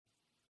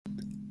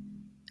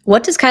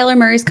What does Kyler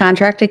Murray's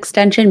contract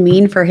extension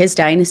mean for his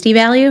dynasty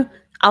value?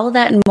 All of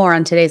that and more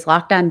on today's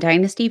Locked On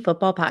Dynasty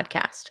Football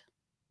Podcast.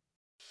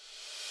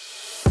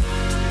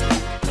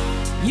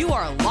 You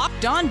are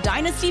Locked On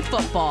Dynasty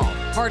Football,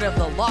 part of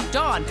the Locked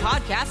On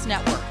Podcast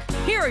Network.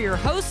 Here are your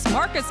hosts,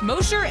 Marcus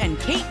Mosher and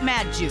Kate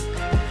Magdziuk.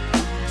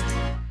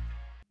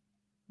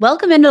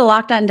 Welcome into the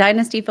Locked On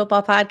Dynasty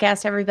Football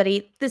Podcast,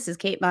 everybody. This is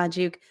Kate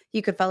Magdziuk.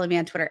 You could follow me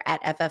on Twitter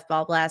at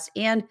FFBallblast.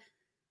 And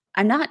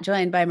I'm not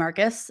joined by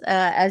Marcus.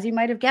 As you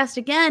might have guessed,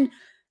 again,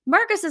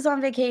 Marcus is on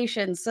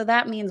vacation. So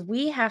that means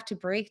we have to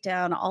break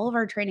down all of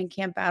our training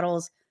camp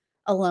battles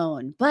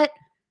alone. But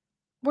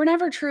we're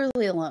never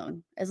truly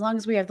alone as long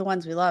as we have the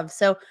ones we love.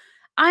 So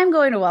I'm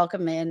going to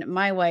welcome in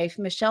my wife,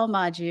 Michelle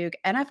Magdziuk,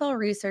 NFL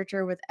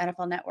researcher with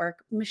NFL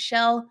Network.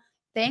 Michelle,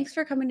 thanks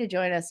for coming to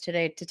join us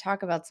today to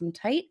talk about some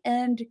tight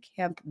end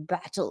camp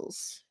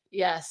battles.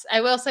 Yes,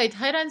 I will say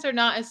tight ends are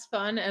not as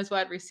fun as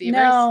wide receivers.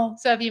 No.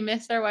 So if you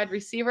missed our wide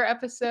receiver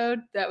episode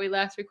that we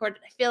last recorded,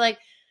 I feel like,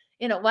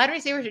 wide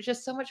receivers are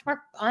just so much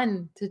more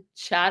fun to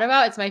chat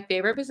about. It's my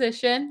favorite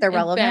position They're in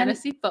relevant.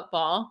 fantasy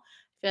football.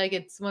 I feel like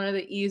it's one of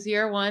the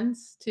easier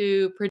ones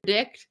to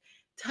predict.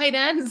 Tight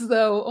ends,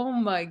 though, oh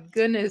my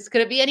goodness.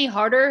 Could it be any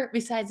harder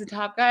besides the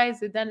top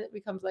guys? And then it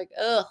becomes like,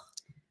 ugh.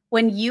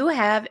 When you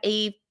have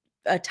a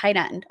tight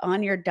end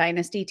on your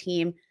dynasty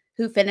team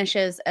who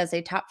finishes as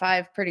a top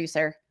 5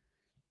 producer,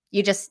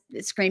 you just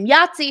scream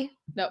Yahtzee.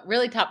 No,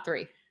 really top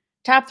 3.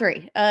 Top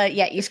 3.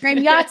 You scream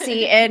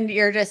Yahtzee and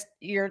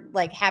you're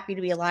like happy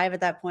to be alive at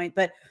that point.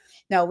 But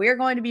no, we're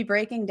going to be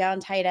breaking down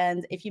tight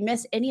ends. If you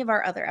miss any of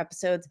our other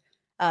episodes,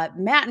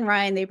 Matt and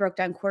Ryan, they broke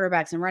down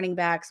quarterbacks and running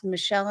backs.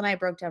 Michelle and I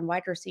broke down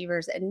wide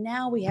receivers. And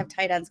now we have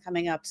tight ends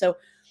coming up. So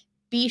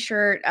be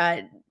sure,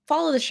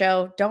 follow the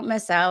show. Don't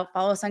miss out.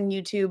 Follow us on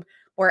YouTube,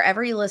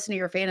 wherever you listen to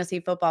your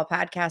fantasy football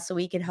podcast, so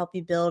we can help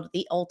you build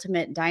the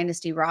ultimate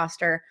dynasty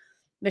roster.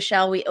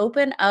 Michelle, we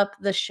open up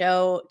the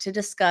show to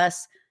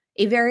discuss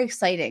a very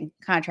exciting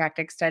contract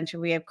extension.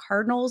 We have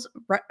Cardinals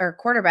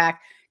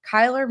quarterback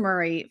Kyler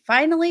Murray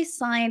finally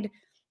signed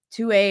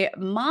to a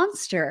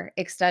monster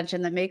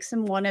extension that makes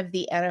him one of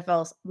the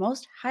NFL's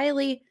most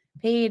highly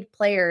paid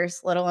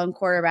players, let alone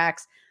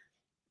quarterbacks.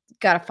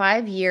 Got a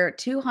 5-year,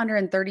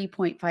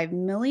 $230.5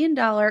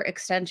 million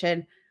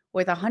extension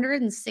with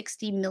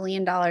 $160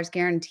 million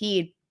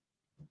guaranteed.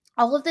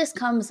 All of this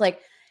comes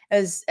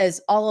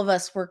as all of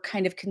us were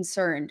kind of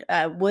concerned.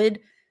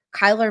 Would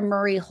Kyler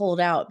Murray hold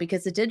out?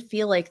 Because it did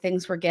feel like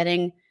things were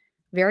getting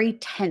very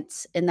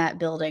tense in that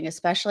building,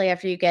 especially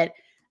after you get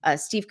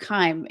Steve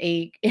Keim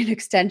an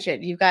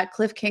extension. You've got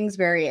Cliff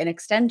Kingsbury an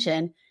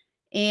extension,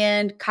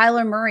 and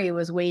Kyler Murray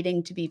was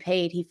waiting to be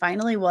paid. He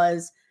finally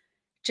was.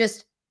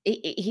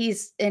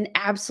 He's an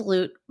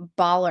absolute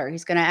baller.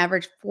 He's going to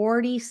average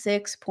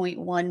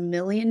 $46.1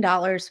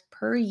 million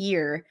per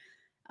year.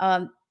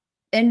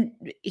 And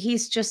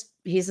he's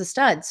a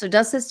stud. So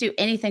does this do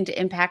anything to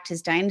impact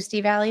his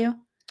dynasty value?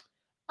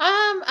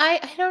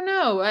 I don't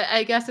know.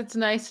 I guess it's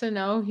nice to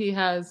know he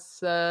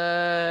has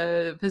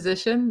a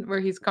position where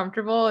he's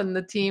comfortable in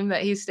the team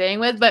that he's staying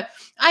with. But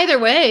either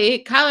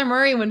way, Kyler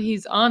Murray, when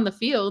he's on the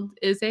field,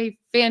 is a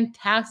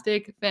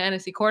fantastic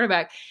fantasy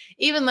quarterback.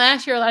 Even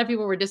last year, a lot of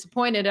people were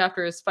disappointed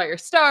after his fire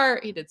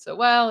start. He did so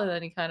well, and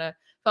then he kind of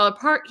fell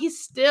apart. He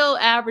still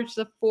averaged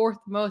the 4th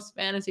most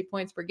fantasy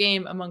points per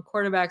game among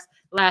quarterbacks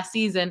last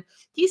season.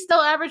 He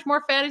still averaged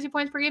more fantasy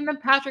points per game than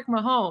Patrick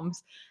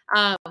Mahomes.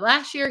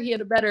 Last year, he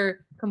had a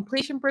better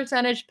completion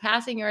percentage,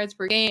 passing yards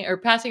per game, or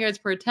passing yards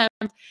per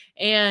attempt,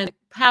 and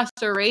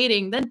passer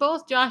rating than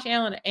both Josh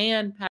Allen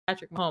and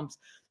Patrick Mahomes.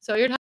 So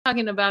you're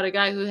talking about a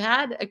guy who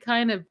had a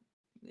kind of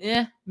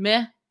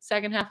meh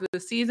second half of the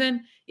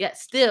season, yet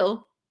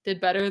still did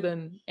better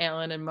than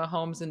Allen and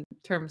Mahomes in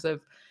terms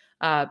of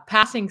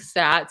passing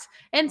stats,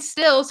 and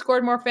still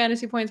scored more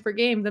fantasy points per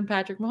game than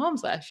Patrick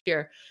Mahomes last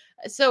year.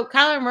 So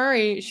Kyler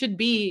Murray should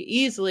be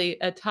easily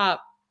a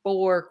top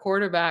 4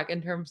 quarterback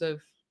in terms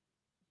of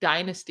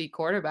dynasty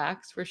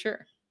quarterbacks for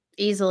sure.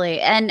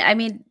 Easily. And I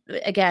mean,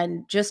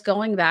 again, just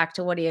going back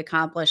to what he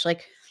accomplished,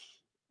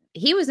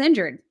 he was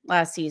injured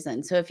last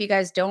season. So if you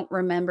guys don't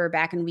remember,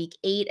 back in week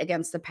 8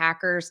 against the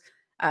Packers,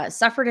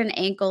 suffered an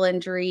ankle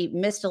injury,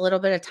 missed a little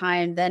bit of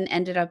time, then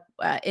ended up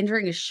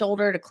injuring his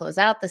shoulder to close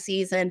out the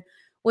season.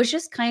 Was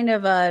just kind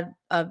of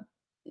a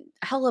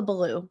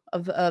hullabaloo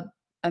of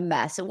a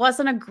mess. It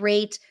wasn't a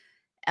great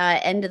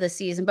end of the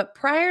season, but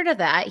prior to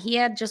that, he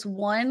had just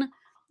one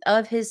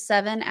of his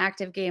 7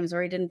 active games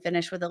where he didn't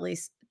finish with at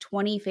least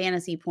 20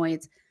 fantasy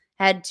points,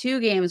 had 2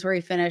 games where he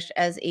finished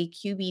as a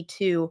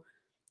QB2.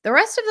 The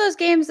rest of those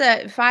games,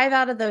 5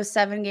 out of those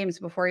 7 games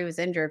before he was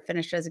injured,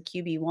 finished as a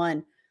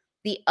QB1.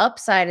 The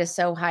upside is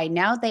so high.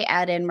 Now they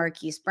add in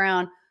Marquise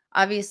Brown.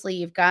 Obviously,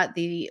 you've got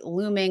the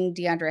looming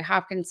DeAndre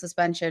Hopkins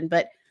suspension,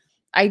 but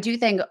I do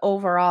think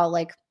overall,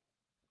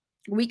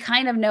 we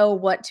kind of know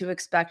what to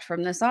expect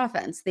from this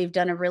offense. They've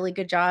done a really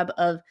good job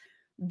of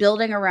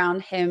building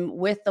around him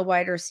with the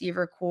wide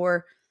receiver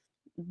core,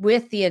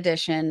 with the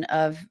addition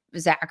of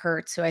Zach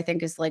Ertz, who I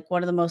think is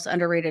one of the most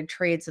underrated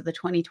trades of the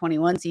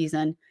 2021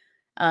 season.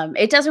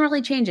 It doesn't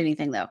really change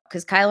anything though,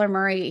 because Kyler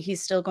Murray,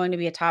 he's still going to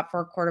be a top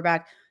 4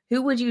 quarterback.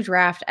 Who would you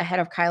draft ahead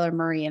of Kyler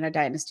Murray in a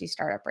dynasty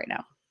startup right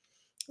now?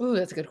 Ooh,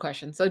 that's a good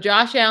question. So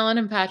Josh Allen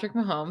and Patrick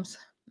Mahomes.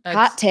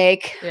 Hot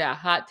take. Yeah,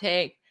 hot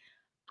take.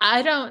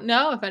 I don't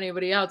know if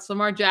anybody else.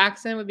 Lamar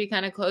Jackson would be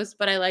kind of close,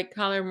 but I like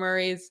Kyler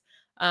Murray's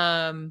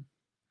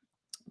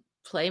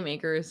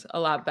playmakers a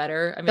lot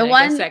better. I mean,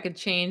 I guess that could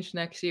change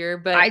next year,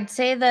 but I'd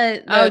say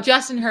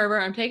Justin Herbert.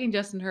 I'm taking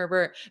Justin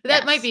Herbert. But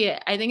that might be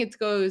it. I think it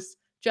goes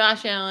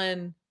Josh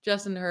Allen,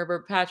 Justin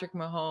Herbert, Patrick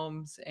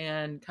Mahomes,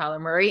 and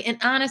Kyler Murray. And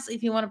honestly,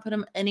 if you want to put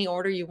them any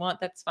order you want,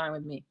 that's fine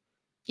with me.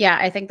 Yeah,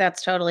 I think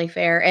that's totally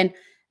fair. And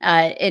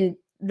in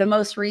the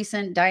most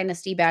recent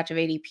dynasty batch of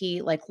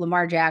ADP, like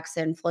Lamar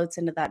Jackson floats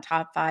into that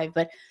top 5,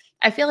 but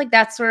I feel like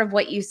that's sort of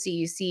what you see.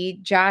 You see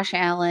Josh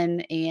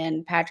Allen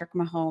and Patrick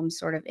Mahomes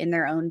sort of in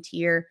their own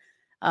tier.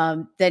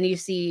 Then you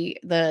see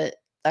the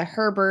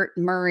Herbert,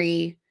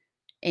 Murray,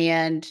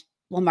 and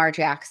Lamar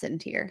Jackson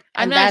tier.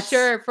 I'm not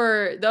sure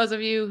for those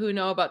of you who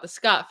know about the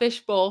Scott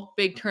Fish Bowl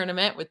big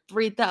tournament with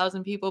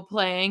 3,000 people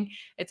playing.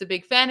 It's a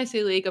big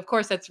fantasy league. Of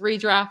course, that's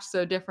redraft,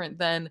 so different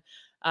than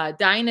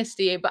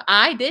Dynasty. But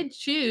I did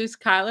choose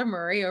Kyler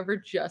Murray over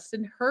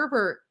Justin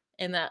Herbert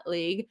in that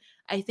league.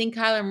 I think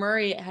Kyler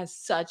Murray has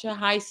such a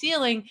high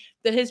ceiling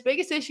that his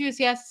biggest issue is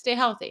he has to stay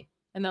healthy.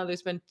 And now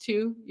there's been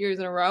 2 years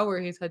in a row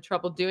where he's had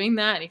trouble doing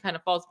that, and he kind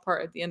of falls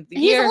apart at the end of the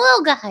year. He's a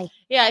little guy.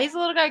 Yeah, he's a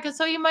little guy,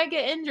 so he might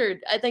get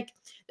injured. I think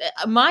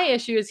my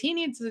issue is he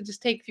needs to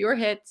just take fewer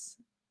hits.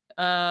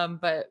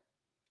 But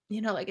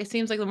like it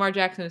seems like Lamar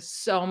Jackson is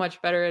so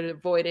much better at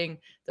avoiding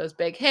those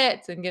big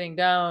hits and getting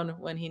down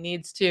when he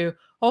needs to.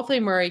 Hopefully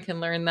Murray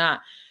can learn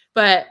that.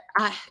 But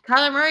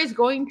Kyler Murray is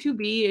going to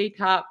be a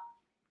top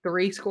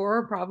 3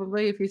 scorer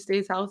probably if he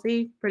stays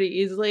healthy pretty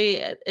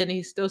easily, and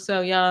he's still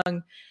so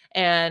young.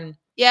 And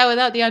yeah,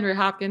 without DeAndre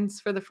Hopkins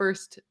for the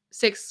first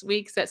 6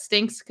 weeks, that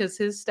stinks because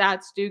his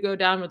stats do go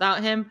down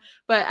without him.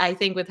 But I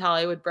think with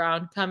Hollywood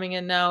Brown coming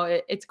in now,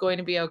 it's going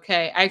to be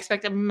okay. I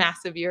expect a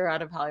massive year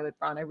out of Hollywood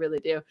Brown. I really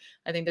do.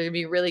 I think they're going to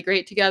be really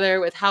great together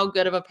with how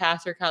good of a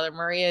passer Kyler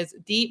Murray is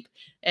deep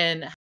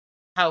and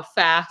how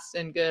fast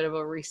and good of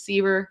a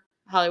receiver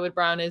Hollywood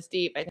Brown is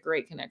deep. I think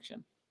great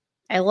connection.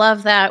 I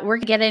love that. We're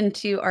going to get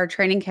into our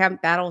training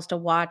camp battles to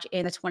watch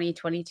in the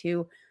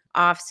 2022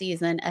 off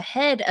season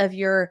ahead of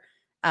your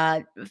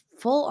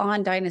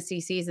full-on dynasty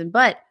season.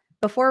 But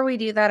before we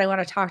do that, I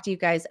want to talk to you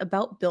guys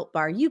about Built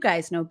Bar. You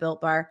guys know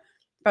Built Bar.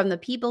 From the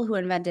people who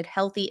invented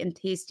healthy and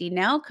tasty,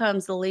 now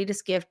comes the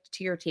latest gift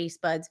to your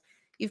taste buds.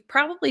 You've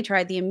probably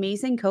tried the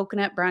amazing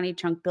coconut brownie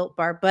chunk Built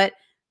Bar, but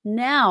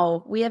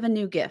now we have a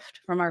new gift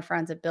from our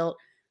friends at Built.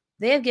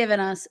 They have given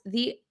us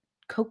the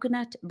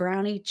coconut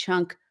brownie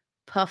chunk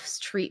puffs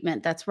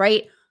treatment. That's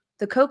right.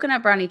 The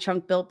coconut brownie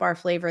chunk Built Bar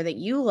flavor that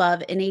you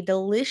love in a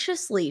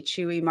deliciously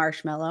chewy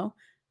marshmallow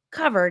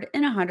covered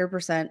in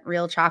 100%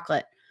 real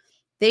chocolate.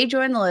 They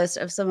join the list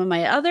of some of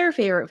my other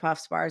favorite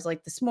puffs bars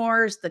like the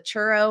s'mores, the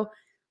churro.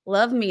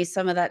 Love me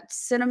some of that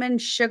cinnamon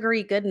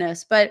sugary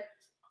goodness, but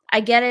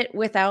I get it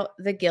without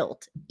the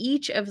guilt.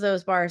 Each of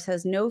those bars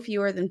has no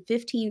fewer than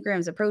 15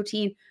 grams of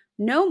protein,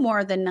 no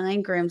more than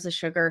 9 grams of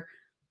sugar.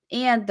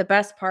 And the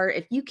best part,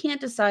 if you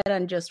can't decide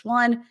on just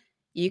one,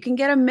 you can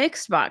get a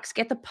mixed box.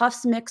 Get the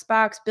Puffs mixed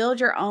box,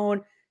 build your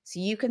own so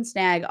you can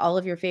snag all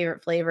of your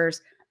favorite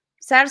flavors.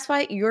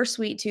 Satisfy your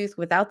sweet tooth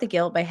without the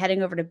guilt by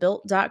heading over to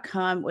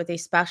built.com with a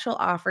special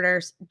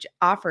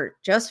offer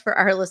just for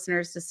our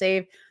listeners to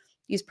save.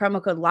 Use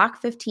promo code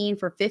LOCK15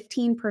 for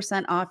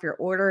 15% off your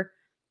order.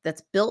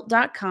 That's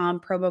built.com,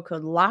 promo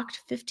code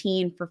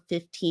LOCKED15 for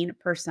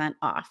 15%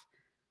 off.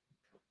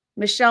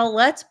 Michelle,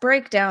 let's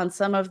break down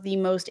some of the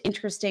most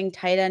interesting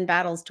tight end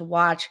battles to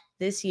watch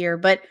this year.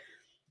 But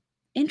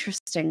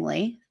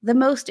interestingly, the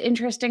most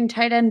interesting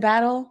tight end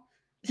battle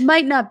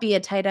might not be a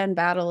tight end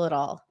battle at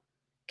all.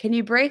 Can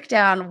you break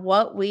down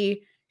what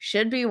we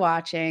should be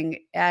watching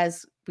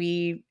as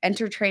we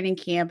enter training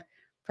camp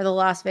for the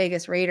Las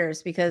Vegas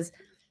Raiders? Because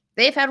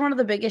they've had one of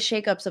the biggest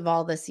shakeups of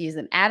all this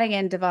season, adding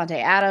in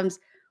Davante Adams.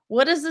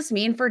 What does this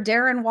mean for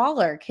Darren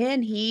Waller?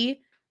 Can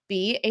he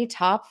be a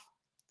top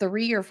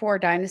 3 or 4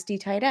 dynasty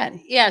tight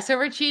end? Yeah, so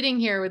we're cheating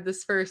here with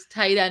this first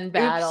tight end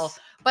battle. Oops.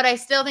 But I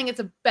still think it's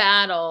a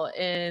battle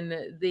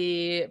in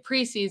the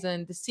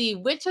preseason to see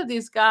which of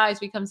these guys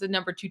becomes the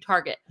number 2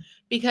 target.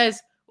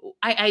 Because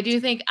I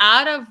do think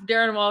out of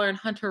Darren Waller and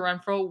Hunter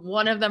Renfrow,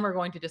 one of them are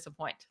going to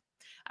disappoint.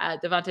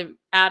 Davante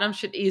Adams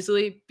should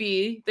easily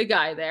be the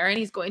guy there, and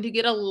he's going to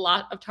get a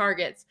lot of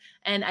targets.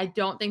 And I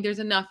don't think there's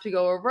enough to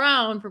go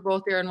around for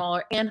both Darren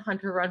Waller and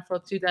Hunter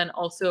Renfrow to then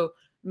also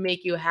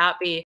make you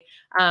happy.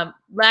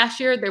 Last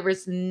year, there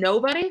was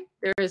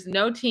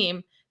no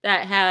team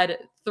that had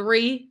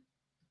 3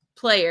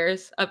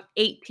 players of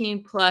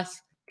 18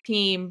 plus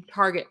team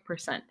target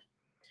percent,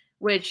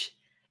 which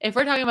if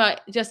we're talking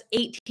about just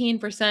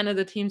 18% of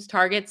the team's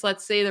targets,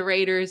 let's say the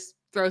Raiders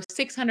throw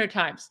 600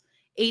 times,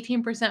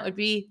 18% would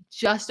be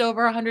just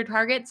over 100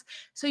 targets.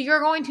 So you're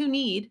going to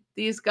need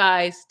these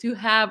guys to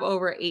have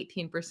over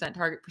 18%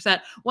 target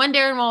percent. When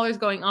Darren Waller's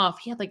going off,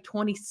 he had like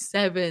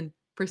 27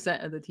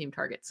 of the team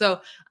targets.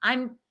 So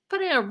I'm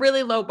putting a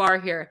really low bar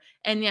here,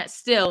 and yet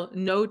still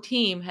no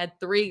team had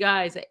 3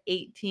 guys at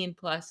 18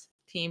 plus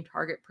team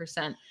target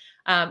percent.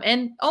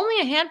 And only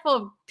a handful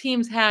of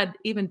teams had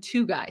even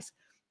 2 guys.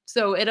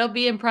 So it'll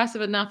be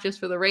impressive enough just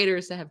for the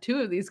Raiders to have 2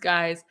 of these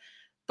guys.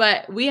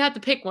 But we have to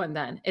pick one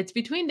then. It's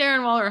between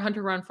Darren Waller or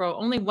Hunter Renfrow.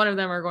 Only one of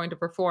them are going to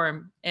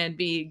perform and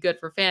be good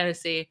for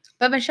fantasy.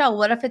 But Michelle,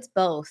 what if it's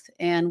both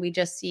and we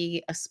just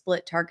see a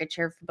split target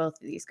share for both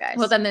of these guys?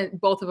 Well, then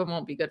both of them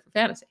won't be good for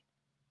fantasy.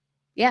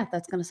 Yeah,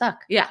 that's going to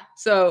suck. Yeah.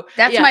 So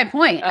that's my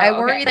point. I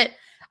worry Okay.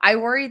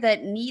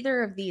 that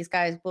neither of these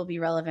guys will be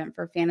relevant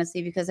for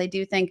fantasy, because I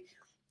do think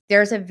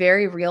there's a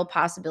very real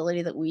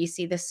possibility that we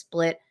see the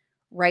split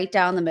right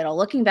down the middle.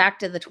 Looking back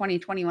to the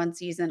 2021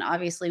 season,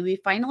 obviously we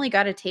finally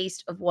got a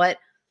taste of what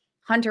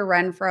Hunter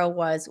Renfrow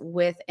was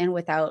with and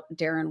without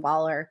Darren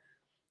Waller,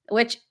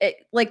 which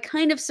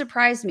kind of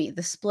surprised me,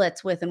 the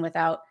splits with and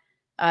without.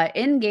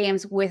 In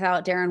games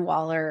without Darren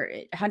Waller,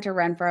 Hunter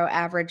Renfrow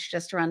averaged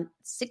just around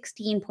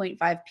 16.5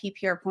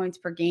 PPR points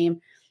per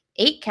game,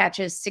 8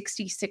 catches,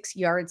 66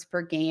 yards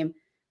per game.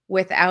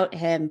 Without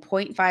him,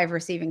 0.5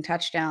 receiving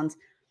touchdowns.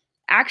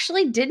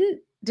 Actually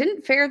didn't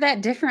fare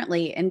that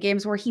differently in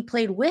games where he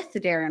played with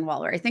Darren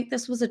Waller. I think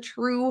this was a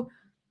true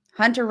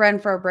Hunter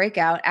Renfrow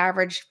breakout,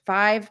 averaged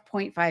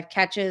 5.5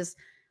 catches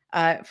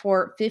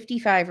for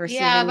 55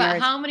 receiving yards. Yeah, but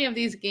how many of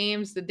these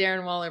games did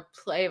Darren Waller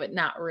play? But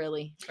not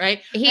really,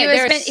 right? He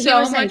was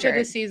much injured. of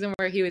the season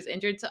where he was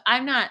injured. So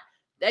I'm not.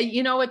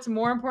 What's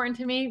more important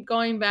to me?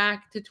 Going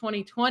back to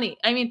 2020.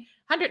 I mean,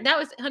 that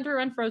was Hunter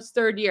Renfrow's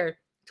 3rd year.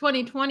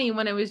 2020,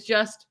 when it was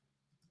just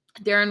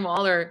Darren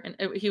Waller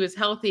and he was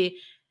healthy.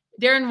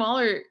 Darren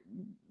Waller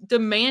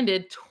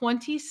demanded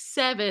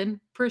 27%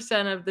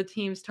 of the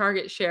team's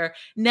target share.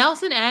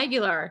 Nelson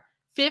Aguilar,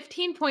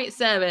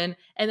 15.7,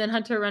 and then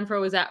Hunter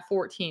Renfrow was at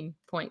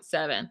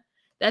 14.7.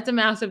 That's a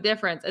massive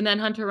difference. And then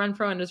Hunter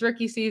Renfrow in his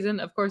rookie season,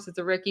 of course it's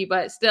a rookie,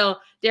 but still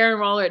Darren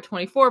Waller at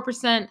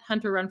 24%,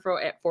 Hunter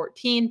Renfrow at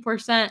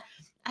 14%.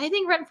 I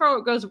think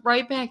Renfrow goes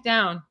right back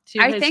down to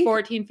his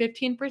 14,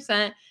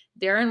 15%.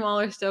 Darren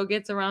Waller still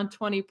gets around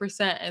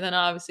 20%, and then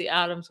obviously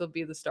Adams will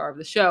be the star of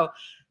the show.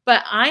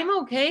 But I'm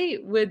okay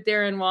with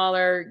Darren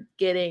Waller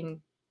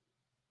getting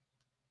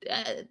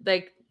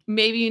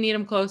maybe you need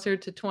him closer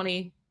to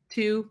 22%,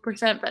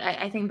 but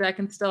I think that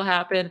can still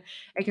happen.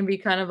 It can be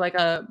kind of like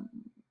a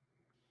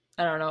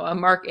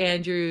Mark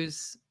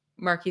Andrews,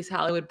 Marquise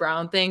Hollywood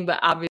Brown thing, but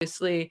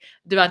obviously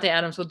Davante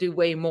Adams will do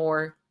way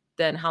more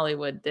than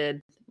Hollywood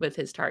did with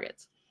his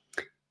targets.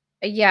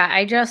 Yeah,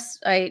 I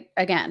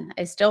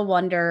still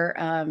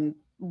wonder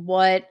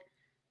what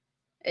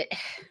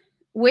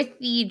with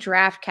the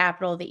draft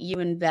capital that you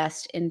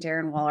invest in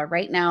Darren Waller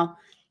right now,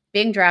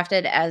 being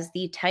drafted as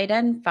the tight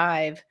end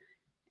 5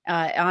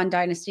 on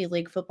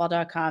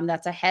dynastyleaguefootball.com.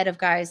 That's ahead of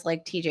guys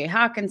like TJ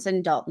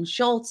Hawkinson, Dalton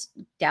Schultz,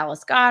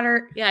 Dallas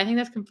Goedert. Yeah, I think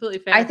that's completely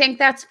fair. I think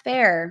that's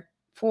fair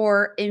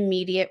for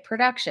immediate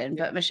production.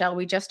 But Michelle,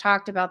 we just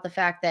talked about the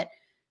fact that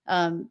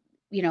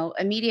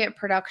immediate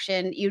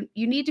production, you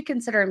need to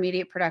consider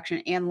immediate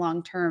production and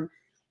long-term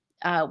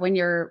when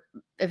you're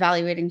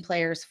evaluating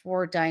players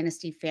for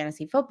dynasty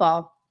fantasy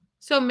football.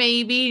 So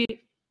maybe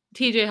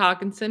TJ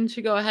Hawkinson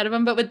should go ahead of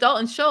him. But with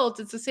Dalton Schultz,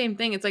 it's the same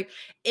thing. It's like,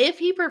 if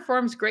he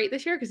performs great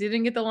this year, because he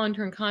didn't get the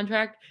long-term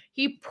contract,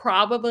 he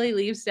probably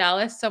leaves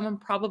Dallas. Someone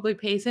probably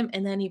pays him.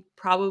 And then he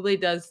probably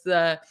does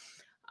the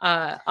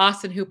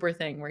Austin Hooper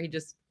thing where he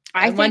just,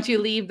 once you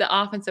leave the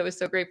offense that was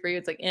so great for you,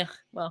 it's like,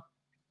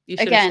 you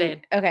should have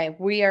stayed. Okay,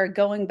 we are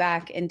going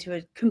back into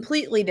a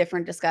completely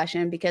different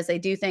discussion, because I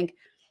do think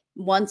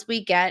once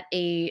we get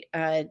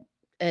Darren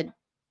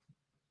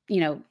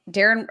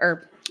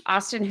or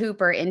Austin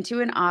Hooper into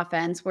an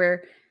offense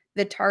where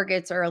the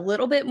targets are a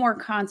little bit more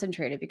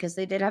concentrated, because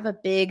they did have a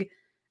big,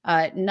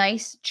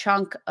 nice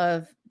chunk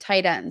of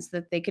tight ends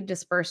that they could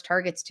disperse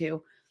targets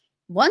to.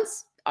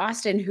 Once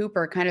Austin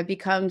Hooper kind of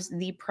becomes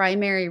the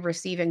primary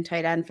receiving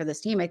tight end for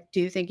this team, I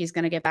do think he's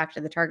going to get back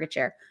to the target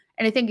share.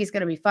 And I think he's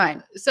going to be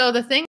fine. So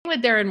the thing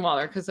with Darren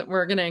Waller, because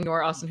we're going to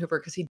ignore Austin Hooper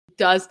because he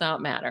does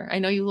not matter. I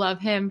know you love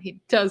him. He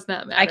does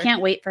not matter. I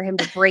can't wait for him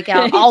to break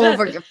out all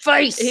over your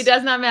face. He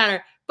does not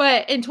matter.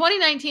 But in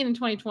 2019 and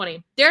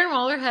 2020, Darren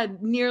Waller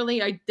had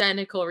nearly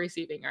identical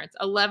receiving yards,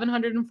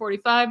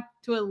 1,145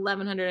 to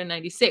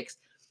 1,196.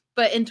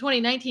 But in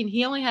 2019,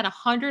 he only had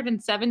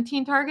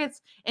 117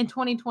 targets. In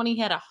 2020, he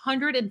had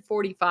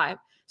 145.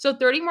 So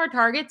 30 more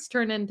targets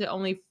turned into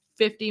only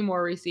 50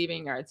 more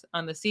receiving yards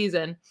on the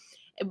season.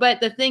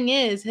 But the thing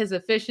is, his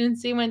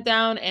efficiency went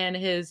down and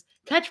his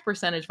catch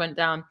percentage went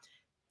down.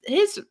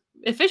 His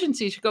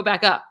efficiency should go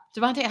back up.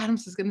 Davante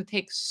Adams is going to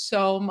take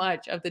so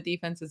much of the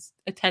defense's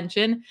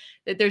attention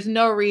that there's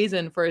no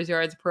reason for his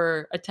yards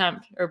per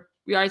attempt or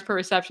yards per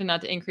reception not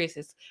to increase,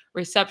 his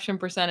reception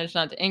percentage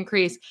not to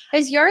increase.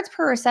 His yards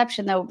per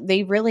reception, though,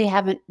 they really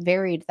haven't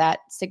varied that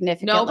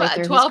significantly. No, but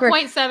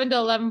 12.7 to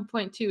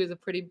 11.2 is a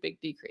pretty big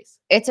decrease.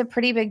 It's a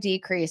pretty big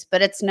decrease,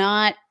 but it's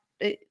not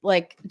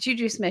like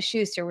Juju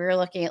Smith-Schuster. We were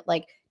looking at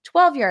like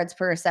 12 yards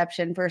per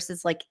reception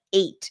versus like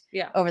 8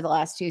 over the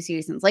last 2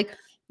 seasons. Like,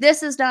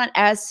 this is not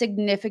as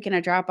significant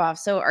a drop off.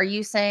 So are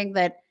you saying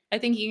that? I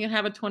think you can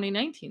have a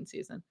 2019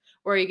 season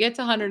where he gets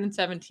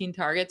 117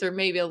 targets or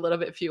maybe a little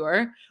bit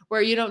fewer,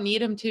 where you don't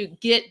need him to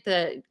get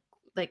the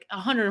like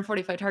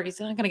 145 targets.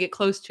 He's not going to get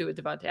close to it,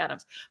 Davante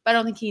Adams. But I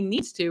don't think he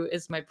needs to,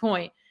 is my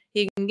point.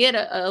 He can get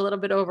a little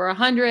bit over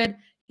 100.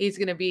 He's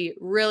going to be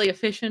really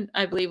efficient,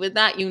 I believe. With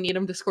that, you need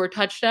him to score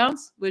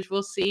touchdowns, which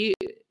we'll see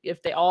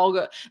if they all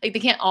go. Like, they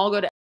can't all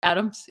go to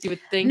Adams, you would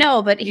think.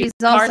 No, but he's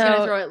Carr's also going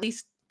to throw at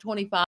least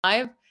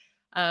 25.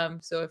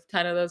 So if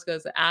 10 of those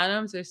goes to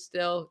Adams, there's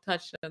still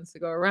touchdowns to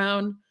go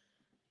around.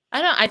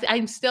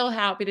 I'm still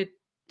happy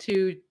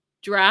to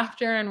draft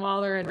Darren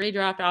Waller and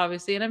redraft,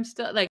 obviously. And I'm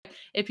still like,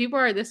 if people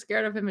are this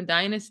scared of him in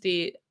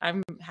Dynasty,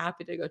 I'm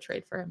happy to go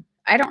trade for him.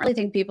 I don't really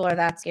think people are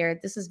that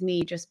scared. This is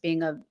me just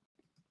being a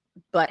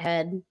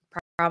butthead,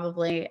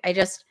 probably.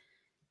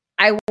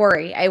 I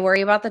worry. I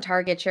worry about the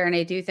target share, and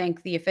I do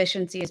think the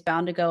efficiency is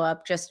bound to go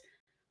up just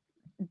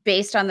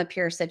based on the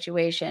pure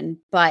situation.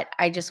 But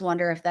I just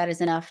wonder if that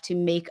is enough to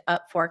make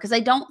up for it, because I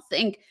don't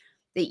think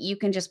that you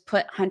can just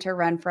put Hunter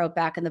Renfrow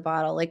back in the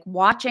bottle. Like,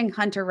 watching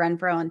Hunter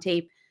Renfrow on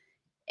tape,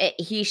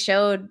 he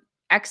showed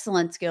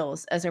excellent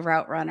skills as a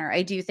route runner.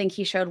 I do think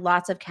he showed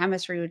lots of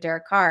chemistry with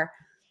Derek Carr.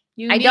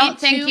 You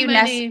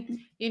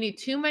need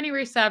too many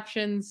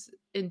receptions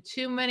in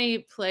too many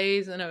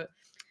plays in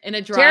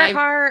a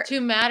drive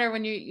to matter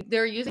when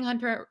they're using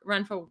Hunter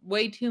Renfrow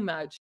way too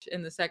much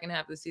in the second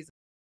half of the season.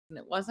 And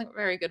it wasn't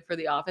very good for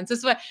the offense. This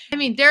is what I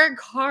mean. Derek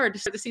Carr to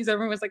start the season,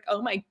 everyone was like,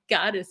 "Oh my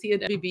God, is he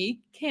an MVP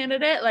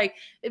candidate?" Like,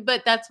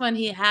 but that's when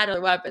he had other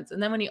weapons.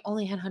 And then when he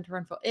only had Hunter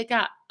Renfrow, it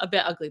got a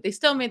bit ugly. They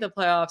still made the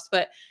playoffs,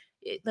 but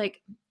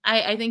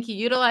I think he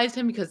utilized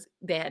him because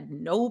they had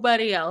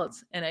nobody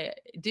else. And I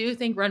do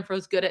think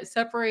Renfro's good at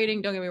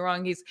separating. Don't get me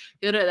wrong, he's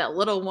good at that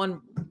little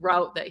one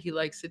route that he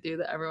likes to do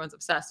that everyone's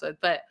obsessed with.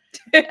 But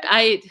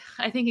I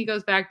think he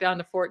goes back down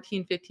to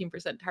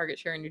 15% target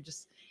share, and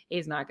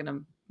he's not going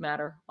to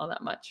matter all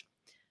that much.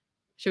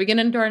 Should we get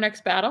into our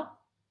next battle?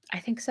 I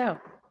think so.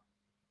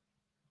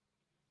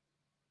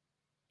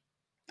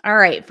 All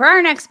right. For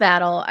our next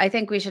battle, I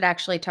think we should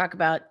actually talk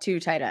about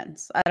 2 tight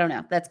ends. I don't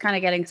know. That's kind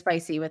of getting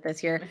spicy with this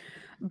here.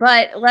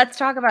 But let's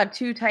talk about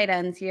 2 tight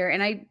ends here.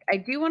 And I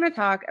do want to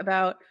talk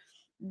about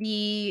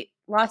the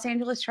Los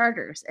Angeles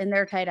Chargers and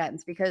their tight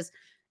ends, because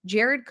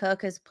Jared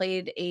Cook has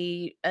played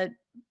a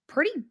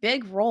pretty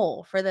big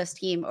role for this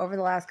team over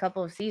the last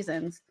couple of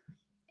seasons.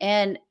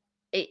 And,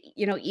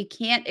 you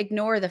can't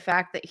ignore the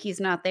fact that he's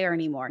not there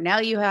anymore. Now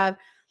you have,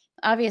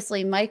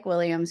 obviously, Mike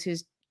Williams,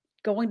 who's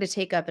going to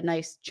take up a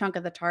nice chunk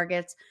of the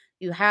targets.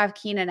 You have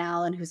Keenan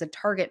Allen, who's a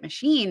target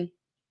machine.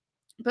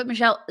 But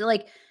Michelle,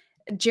 like,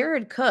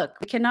 Jared Cook,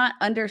 we cannot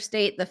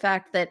understate the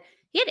fact that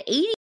he had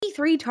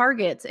 83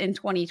 targets in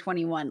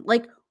 2021.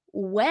 Like,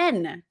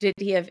 when did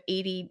he have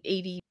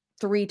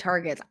 83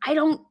 targets? I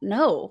don't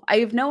know. I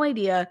have no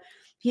idea.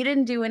 He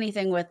didn't do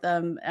anything with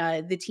them.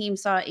 The team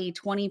saw a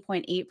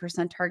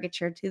 20.8% target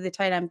share to the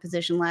tight end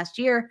position last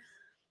year.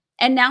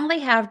 And now they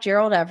have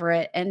Gerald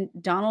Everett and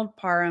Donald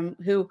Parham,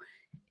 who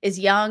is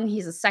young.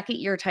 He's a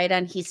second-year tight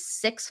end. He's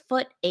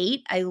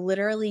 6'8". I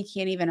literally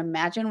can't even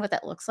imagine what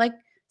that looks like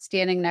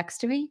standing next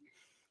to me.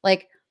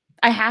 Like,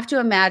 I have to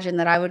imagine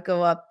that I would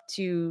go up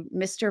to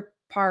Mr.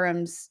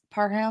 Parham,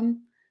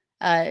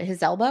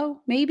 his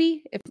elbow,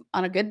 maybe, if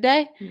on a good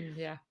day,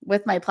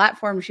 with my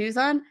platform shoes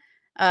on.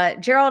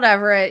 Gerald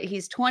Everett,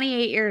 he's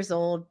 28 years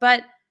old,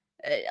 but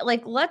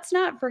let's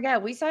not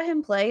forget, we saw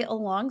him play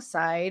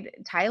alongside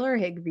Tyler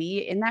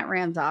Higbee in that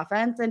Rams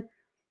offense, and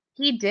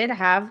he did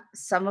have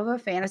some of a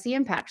fantasy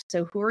impact.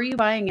 So who are you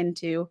buying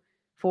into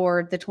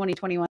for the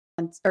 2021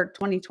 or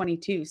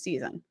 2022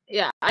 season?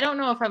 Yeah, I don't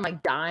know if I'm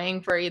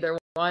dying for either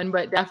one,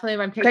 but definitely if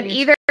I'm taking. Could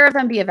either of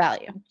them be a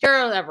value?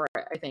 Gerald Everett,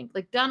 I think.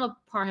 Like Donald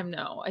Parham,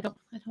 no. I don't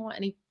want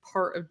any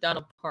part of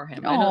Donald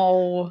Parham.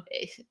 Oh.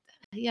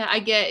 Yeah, I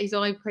get he's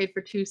only played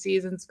for 2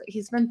 seasons, but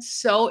he's been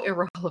so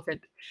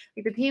irrelevant.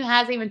 Like, the team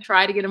hasn't even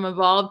tried to get him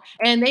involved,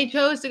 and they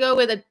chose to go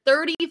with a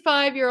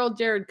 35-year-old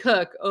Jared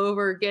Cook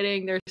over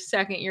getting their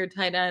second-year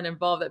tight end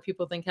involved that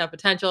people think have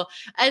potential.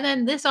 And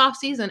then this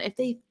offseason, if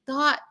they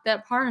thought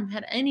that Parham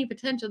had any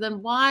potential,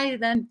 then why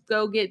then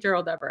go get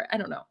Gerald Everett? I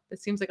don't know.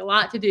 It seems like a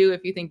lot to do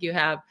if you think you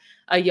have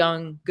a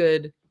young,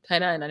 good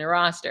tight end on your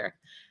roster.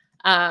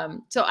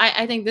 So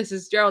I think this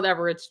is Gerald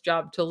Everett's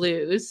job to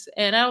lose,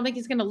 and I don't think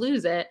he's going to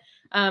lose it.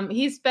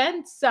 He's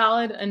been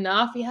solid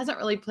enough. He hasn't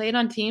really played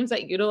on teams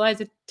that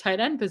utilize a tight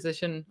end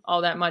position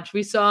all that much.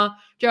 We saw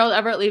Gerald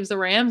Everett leaves the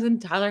Rams,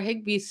 and Tyler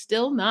Higbee's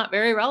still not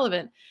very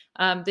relevant.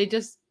 They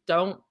just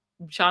don't.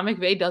 Sean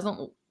McVay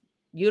doesn't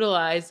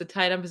utilize the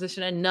tight end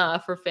position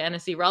enough for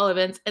fantasy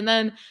relevance. And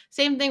then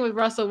same thing with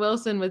Russell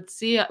Wilson with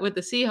the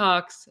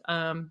Seahawks,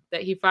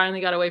 that he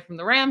finally got away from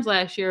the Rams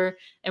last year,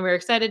 and we were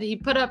excited. He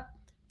put up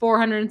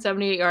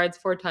 478 yards,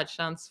 4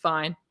 touchdowns.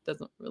 Fine.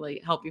 Doesn't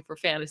really help you for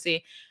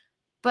fantasy.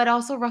 But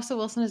also Russell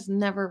Wilson has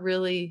never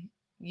really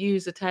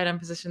used the tight end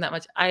position that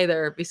much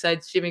either,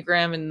 besides Jimmy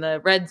Graham in the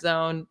red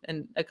zone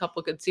and a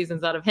couple good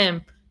seasons out of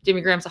him.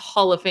 Jimmy Graham's a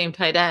Hall of Fame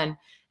tight end.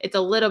 It's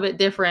a little bit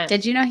different.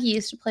 Did you know he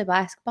used to play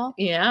basketball?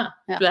 Yeah.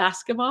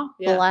 Basketball.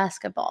 Yeah.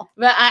 Basketball.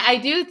 But I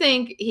do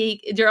think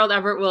Gerald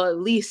Everett will at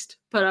least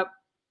put up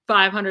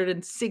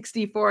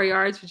 564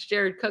 yards, which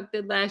Jared Cook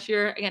did last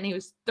year. Again, he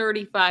was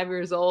 35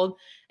 years old.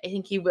 I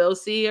think he will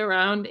see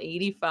around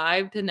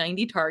 85 to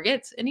 90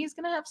 targets, and he's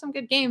going to have some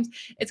good games.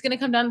 It's going to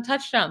come down to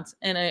touchdowns,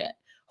 and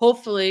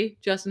hopefully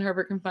Justin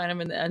Herbert can find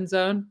him in the end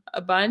zone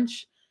a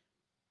bunch.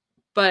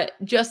 But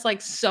just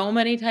like so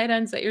many tight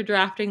ends that you're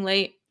drafting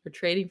late or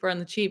trading for on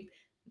the cheap,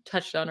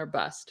 touchdown or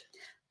bust.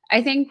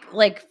 I think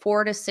like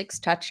 4 to 6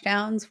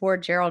 touchdowns for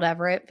Gerald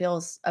Everett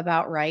feels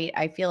about right.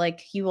 I feel like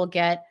he will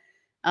get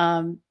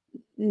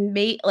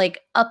like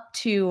up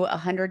to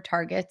 100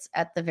 targets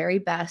at the very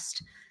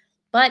best.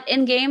 But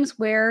in games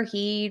where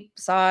he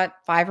saw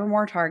 5 or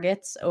more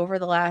targets over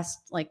the last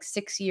like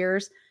 6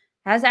 years,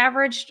 has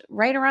averaged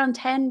right around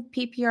 10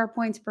 PPR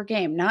points per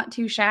game. Not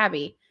too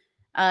shabby.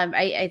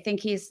 I think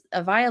he's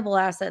a viable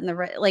asset in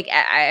the like.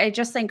 I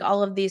just think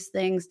all of these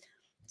things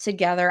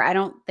together. I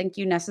don't think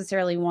you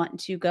necessarily want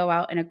to go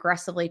out and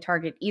aggressively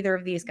target either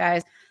of these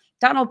guys.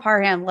 Donald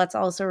Parham, let's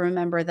also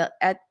remember that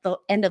at the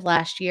end of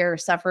last year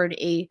suffered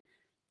a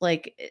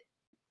like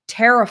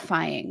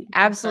terrifying,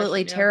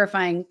 absolutely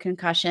terrifying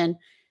concussion.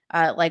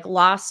 Like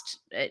lost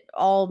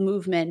all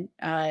movement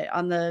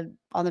on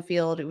the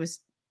field. It was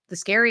the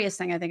scariest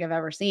thing I think I've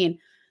ever seen.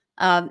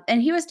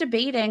 And he was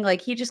debating,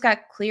 like he just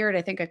got cleared,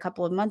 I think a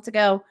couple of months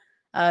ago.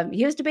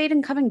 He was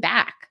debating coming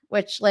back,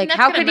 which like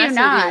how could you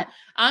not?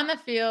 On the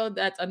field?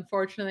 That's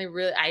unfortunately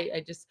really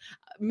I just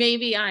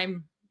maybe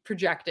I'm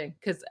projecting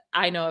because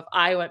I know if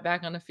I went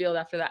back on the field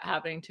after that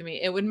happening to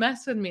me, it would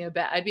mess with me a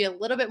bit. I'd be a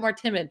little bit more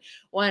timid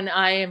when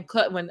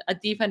when a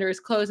defender is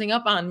closing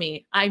up on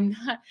me. I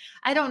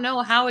don't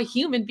know how a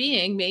human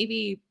being,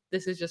 maybe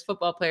this is just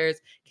football players,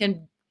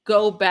 can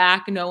go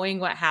back knowing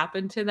what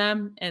happened to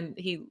them. And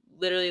he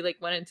literally like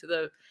went into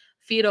the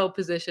fetal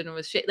position and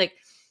was like,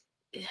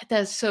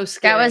 that's so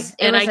scary.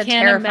 I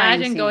can't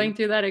imagine going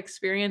through that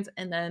experience.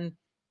 And then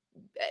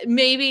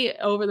maybe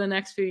over the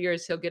next few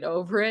years, he'll get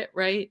over it.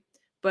 Right.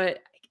 But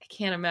I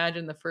can't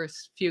imagine the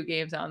first few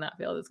games out on that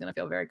field is going to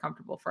feel very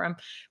comfortable for him.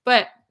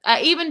 But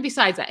even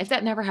besides that, if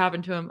that never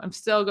happened to him, I'm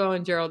still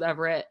going Gerald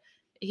Everett.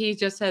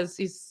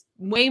 He's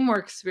way more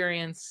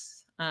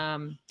experience.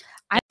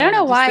 I don't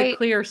know why a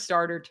clear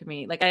starter to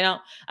me. Like I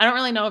don't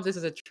really know if this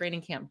is a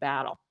training camp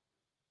battle.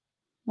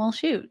 Well,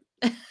 shoot.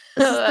 This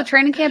is the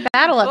training camp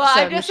battle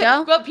episode,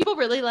 Michelle. But people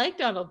really like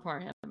Donald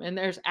Parham, and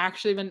there's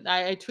actually been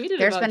I tweeted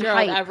about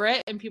Gerald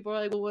Everett, and people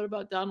are like, "Well, what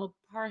about Donald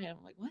Parham?"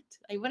 I'm like, what?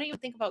 I wouldn't even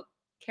think about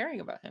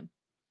caring about him.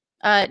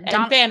 And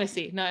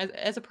fantasy, not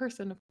as a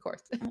person, of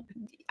course.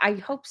 I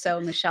hope so,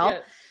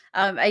 Michelle.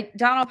 Yeah.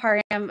 Donald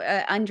Parham,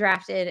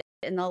 undrafted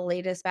in the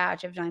latest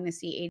batch of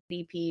Dynasty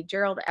ADP.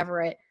 Gerald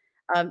Everett,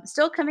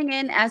 still coming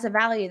in as a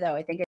value though.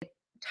 I think at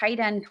tight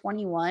end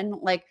 21,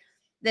 like.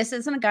 This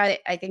isn't a guy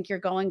that I think you're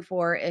going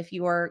for if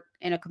you are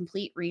in a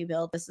complete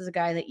rebuild. This is a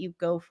guy that you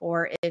go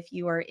for if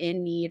you are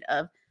in need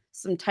of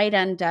some tight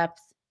end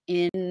depth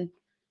in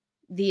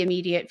the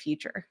immediate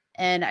future.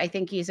 And I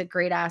think he's a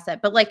great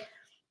asset. But like,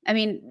 I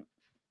mean,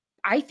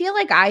 I feel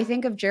like I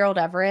think of Gerald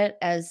Everett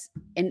as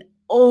an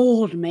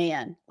old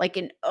man, like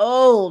an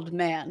old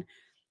man.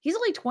 He's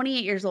only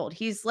 28 years old.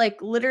 He's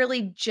like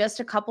literally just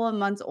a couple of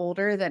months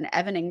older than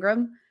Evan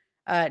Ingram,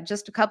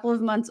 just a couple of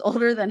months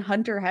older than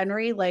Hunter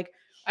Henry. Like,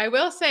 I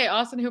will say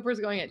Austin Hooper is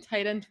going at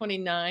tight end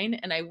 29,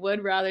 and I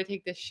would rather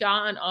take the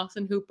shot on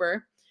Austin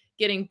Hooper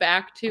getting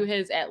back to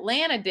his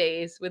Atlanta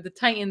days with the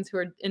Titans, who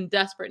are in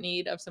desperate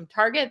need of some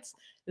targets,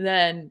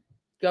 than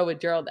go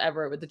with Gerald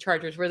Everett with the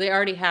Chargers, where they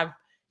already have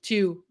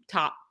 2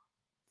 top,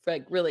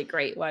 like really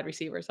great wide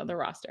receivers on the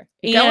roster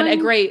and a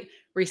great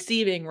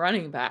receiving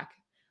running back.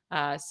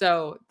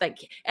 So like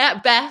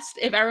at best,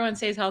 if everyone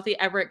stays healthy,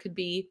 Everett could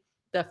be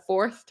the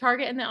 4th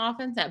target in the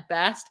offense at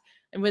best.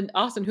 And with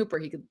Austin Hooper,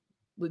 he could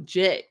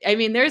legit. I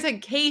mean, there's a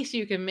case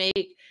you can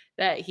make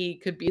that he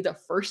could be the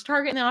 1st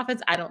target in the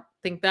offense. I don't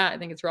think that. I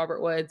think it's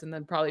Robert Woods and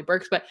then probably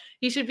Burks, but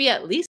he should be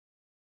at least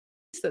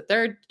the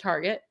 3rd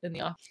target in the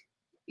offense.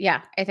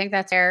 Yeah, I think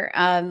that's fair.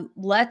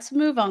 Let's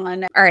move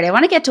on. All right, I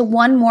want to get to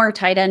one more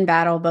tight end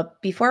battle,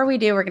 but before we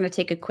do, we're going to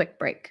take a quick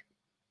break.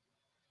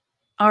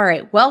 All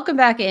right, welcome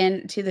back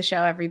into the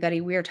show,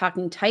 everybody. We are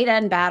talking tight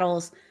end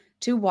battles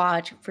to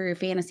watch for your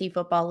fantasy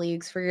football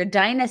leagues, for your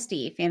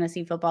dynasty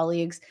fantasy football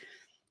leagues.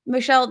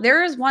 Michelle,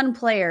 there is one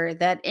player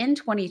that in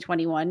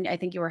 2021, I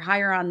think you were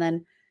higher on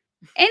than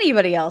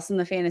anybody else in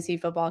the fantasy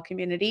football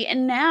community.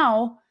 And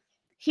now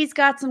he's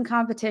got some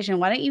competition.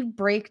 Why don't you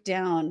break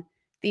down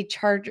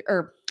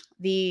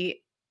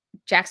the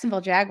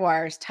Jacksonville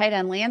Jaguars tight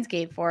end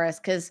landscape for us?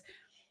 Because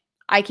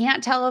I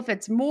can't tell if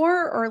it's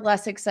more or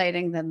less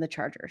exciting than the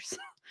Chargers.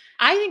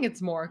 I think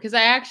it's more, because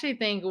I actually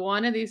think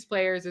one of these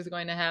players is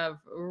going to have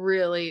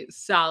really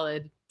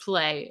solid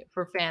play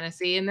for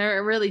fantasy, and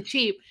they're really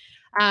cheap.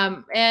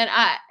 And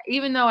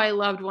even though I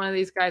loved one of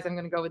these guys, I'm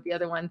going to go with the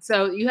other one.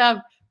 So you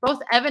have both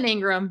Evan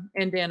Engram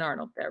and Dan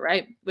Arnold there,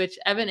 right? Which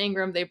Evan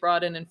Engram they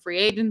brought in free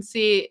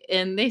agency,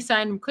 and they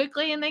signed him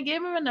quickly, and they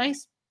gave him a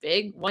nice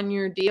big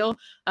 1-year deal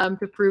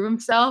to prove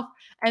himself.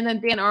 And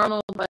then Dan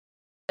Arnold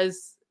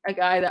was a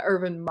guy that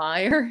Urban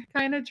Meyer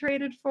kind of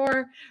traded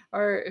for,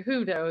 or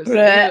who knows? Who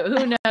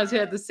knows who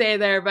had to say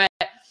there, but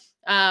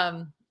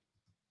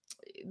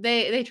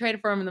they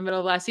traded for him in the middle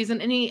of last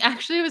season, and he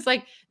actually was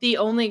like the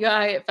only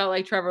guy it felt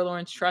like Trevor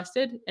Lawrence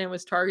trusted and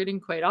was targeting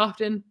quite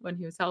often when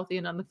he was healthy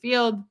and on the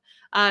field.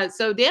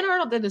 So Dan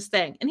Arnold did his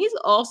thing, and he's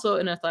also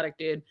an athletic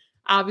dude.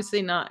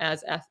 Obviously not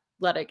as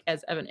athletic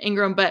as Evan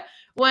Engram, but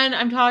when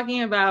I'm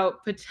talking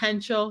about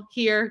potential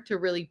here to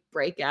really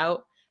break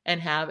out and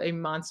have a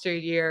monster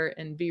year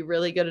and be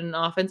really good in an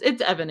offense,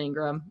 it's Evan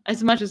Engram.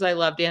 As much as I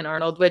love Dan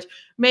Arnold, which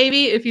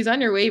maybe if he's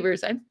on your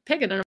waivers, I'm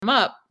picking him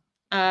up.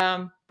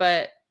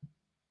 But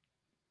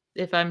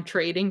if I'm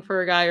trading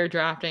for a guy or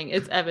drafting,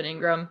 it's Evan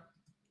Engram.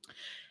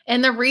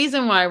 And the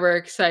reason why we're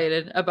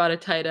excited about a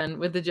tight end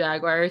with the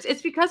Jaguars,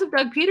 it's because of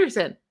Doug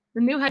Peterson,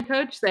 the new head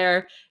coach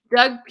there.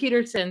 Doug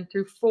Peterson,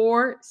 through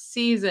 4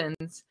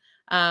 seasons,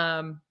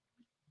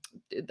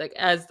 like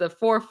as the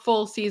 4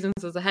 full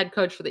seasons as a head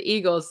coach for the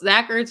Eagles,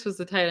 Zach Ertz was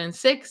the tight end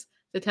 6,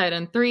 the tight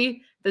end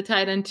 3, the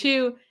tight end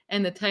 2,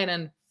 and the tight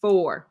end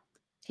 4.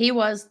 He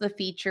was the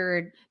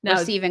featured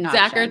receiving option.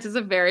 Zach Ertz is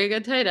a very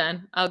good tight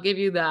end. I'll give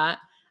you that.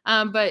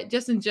 But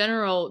just in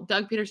general,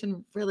 Doug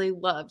Peterson really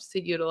loves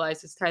to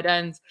utilize his tight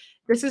ends.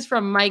 This is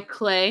from Mike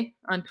Clay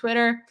on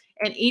Twitter.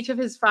 And each of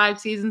his 5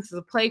 seasons as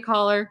a play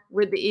caller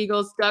with the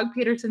Eagles, Doug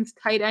Peterson's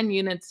tight end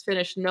units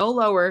finished no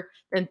lower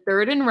than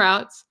 3rd in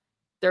routes,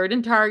 3rd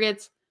in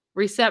targets,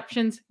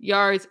 receptions,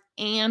 yards,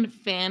 and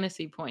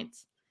fantasy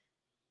points.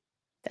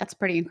 That's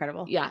pretty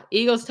incredible. Yeah.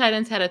 Eagles tight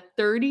ends had a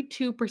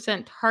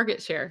 32% target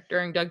share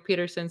during Doug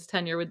Peterson's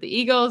tenure with the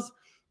Eagles.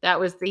 That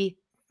was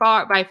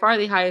by far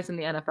the highest in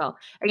the NFL.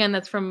 Again,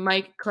 that's from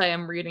Mike Clay.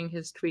 I'm reading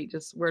his tweet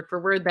just word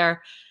for word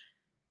there.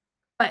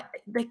 But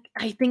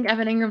I think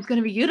Evan Engram's going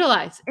to be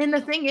utilized. And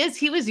the thing is,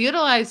 he was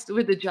utilized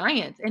with the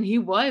Giants, and he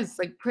was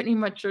like pretty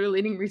much their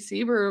leading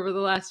receiver over the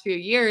last few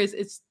years.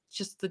 It's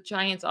just the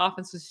Giants'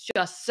 offense was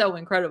just so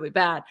incredibly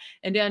bad.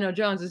 And Daniel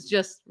Jones is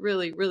just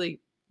really,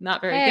 really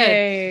not very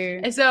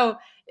good. And so,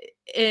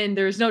 and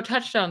there's no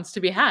touchdowns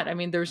to be had. I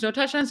mean, there's no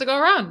touchdowns to go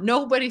around.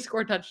 Nobody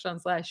scored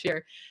touchdowns last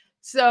year.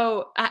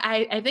 So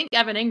I think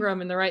Evan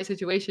Engram in the right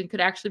situation could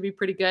actually be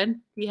pretty good.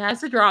 He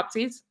has the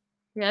dropsies.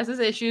 He has his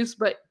issues,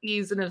 but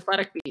he's an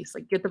athletic beast.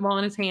 Like, get the ball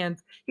in his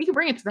hands. He can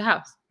bring it to the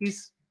house.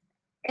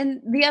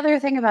 And the other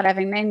thing about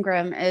Evan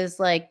Engram is,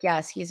 like,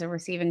 yes, he's a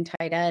receiving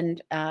tight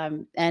end.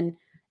 And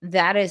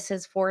that is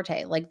his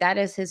forte. Like, that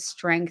is his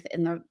strength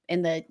in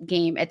the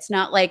game. It's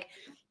not like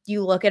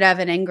you look at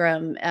Evan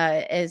Engram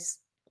as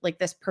like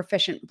this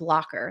proficient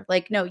blocker.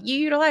 Like, no, you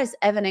utilize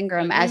Evan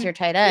Engram as your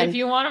tight end. If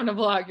you want him to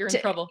block, you're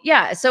in trouble.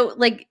 Yeah. So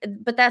like,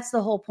 but that's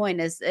the whole point,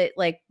 is it,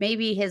 like,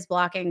 maybe his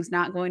blocking is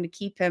not going to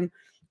keep him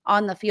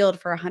on the field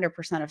for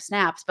 100% of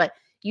snaps, but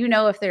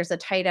if there's a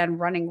tight end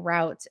running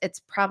routes, it's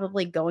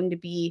probably going to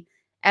be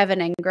Evan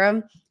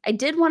Engram. I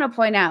did want to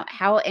point out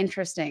how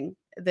interesting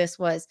this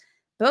was.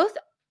 Both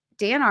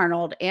Dan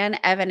Arnold and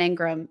Evan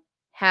Engram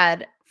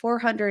had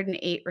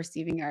 408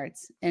 receiving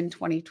yards in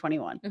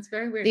 2021. It's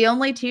very weird. The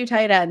only 2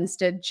 tight ends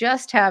did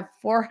just have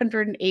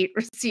 408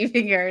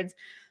 receiving yards.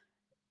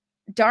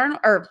 Dan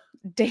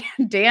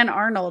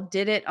Arnold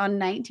did it on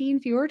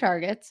 19 fewer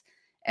targets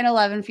and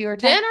 11 fewer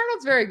times. Dan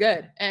Arnold's very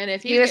good. And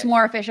if he was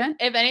more efficient.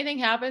 If anything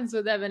happens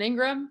with Evan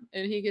Engram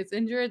and he gets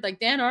injured, like,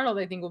 Dan Arnold,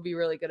 I think will be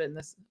really good in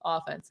this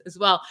offense as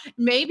well.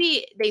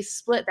 Maybe they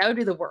split. That would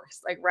be the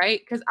worst, like, right?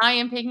 Because I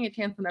am taking a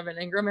chance on Evan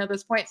Engram at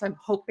this point. So I'm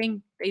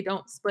hoping they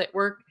don't split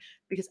work,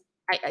 because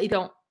I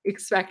don't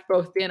expect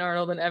both Dan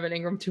Arnold and Evan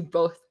Engram to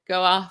both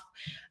go off.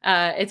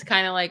 It's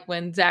kind of like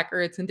when Zach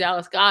Ertz and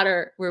Dallas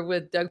Goedert were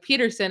with Doug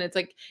Peterson. It's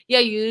like, yeah,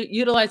 you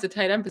utilize the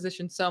tight end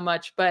position so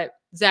much, but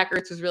Zach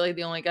Ertz was really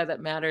the only guy that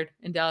mattered.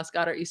 In Dallas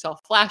Goedert, you saw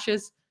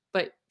flashes,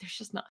 but there's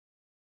just not.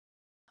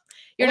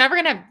 You're never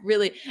going to have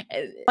really,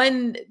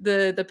 when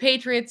the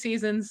Patriots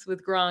seasons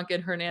with Gronk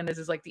and Hernandez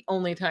is like the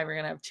only time you're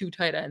going to have 2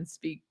 tight ends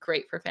be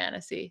great for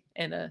fantasy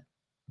on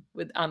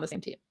the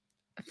same team.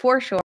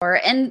 For sure.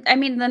 And I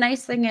mean, the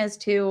nice thing is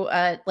too,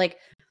 like,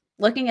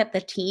 looking at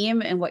the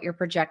team and what you're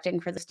projecting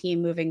for this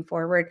team moving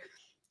forward,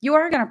 you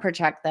are going to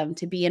project them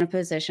to be in a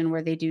position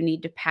where they do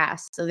need to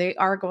pass. So they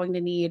are going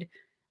to need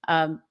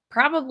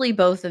probably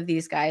both of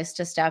these guys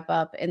to step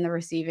up in the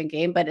receiving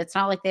game, but it's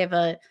not like they have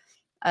the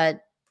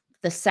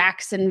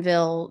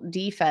Saxonville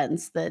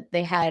defense that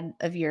they had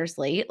of years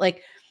late.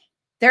 Like,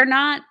 they're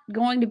not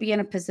going to be in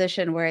a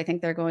position where I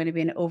think they're going to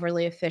be an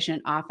overly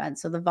efficient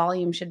offense. So the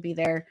volume should be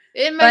there.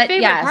 And my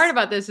favorite part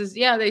about this is,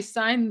 they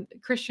signed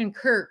Christian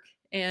Kirk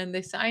and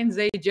they signed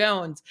Zay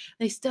Jones.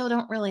 They still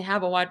don't really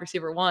have a wide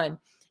receiver 1,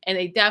 and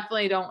they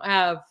definitely don't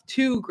have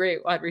 2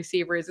 great wide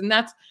receivers. And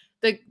that's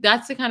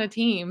the kind of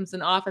teams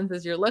and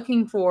offenses you're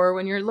looking for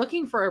when you're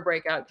looking for a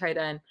breakout tight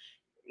end.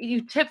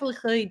 You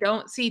typically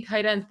don't see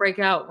tight ends break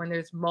out when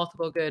there's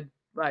multiple good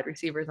wide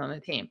receivers on the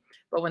team.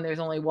 But when there's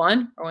only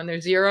one or when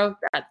there's zero,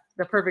 that's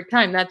the perfect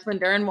time. That's when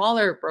Darren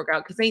Waller broke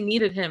out because they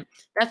needed him.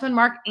 That's when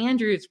Mark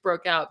Andrews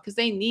broke out because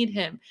they need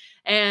him.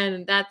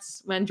 And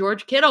that's when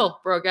George Kittle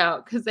broke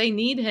out because they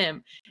need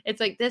him. It's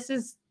like this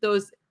is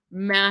those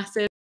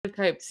massive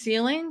type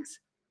ceilings.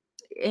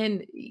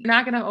 And you're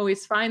not going to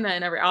always find that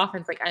in every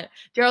offense. Like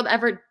Gerald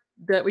Everett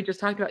that we just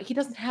talked about, he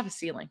doesn't have a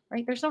ceiling,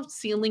 right? There's no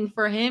ceiling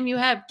for him. You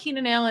have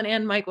Keenan Allen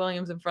and Mike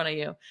Williams in front of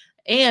you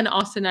and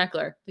Austin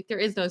Eckler. Like there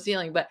is no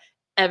ceiling, but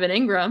Evan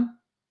Ingram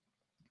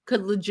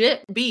could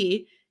legit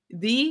be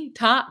the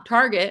top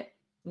target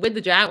with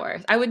the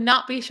Jaguars. I would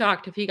not be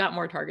shocked if he got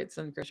more targets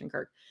than Christian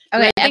Kirk.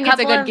 Okay, I think it's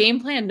a good game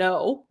plan.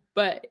 No,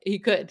 but he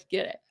could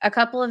get it. A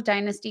couple of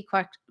dynasty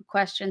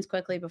questions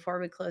quickly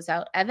before we close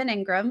out. Evan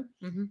Ingram,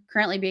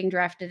 currently being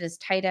drafted as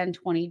tight end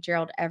 20,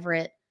 Gerald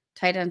Everett,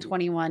 tight end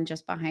 21,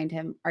 just behind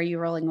him. Are you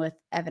rolling with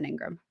Evan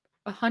Ingram?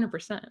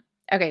 100%.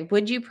 Okay.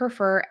 Would you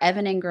prefer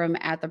Evan Ingram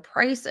at the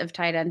price of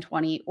tight end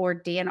 20 or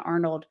Dan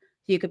Arnold,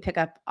 who you could pick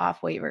up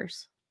off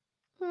waivers?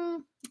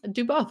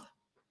 Do both.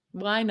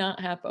 Why not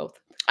have both?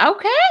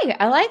 Okay.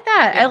 I like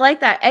that. Yeah. I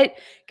like that.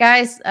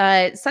 Guys,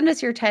 send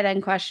us your tight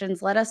end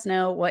questions. Let us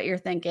know what you're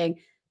thinking.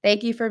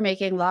 Thank you for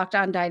making Locked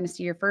On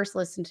Dynasty your first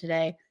listen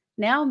today.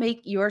 Now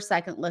make your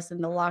second listen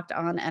the Locked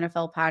On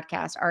NFL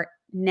podcast. Our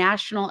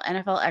national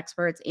NFL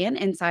experts and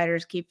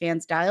insiders keep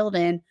fans dialed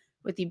in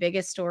with the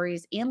biggest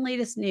stories and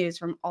latest news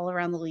from all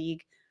around the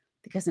league,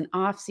 because an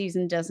off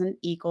season doesn't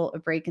equal a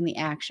break in the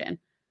action.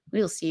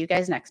 We'll see you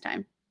guys next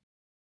time.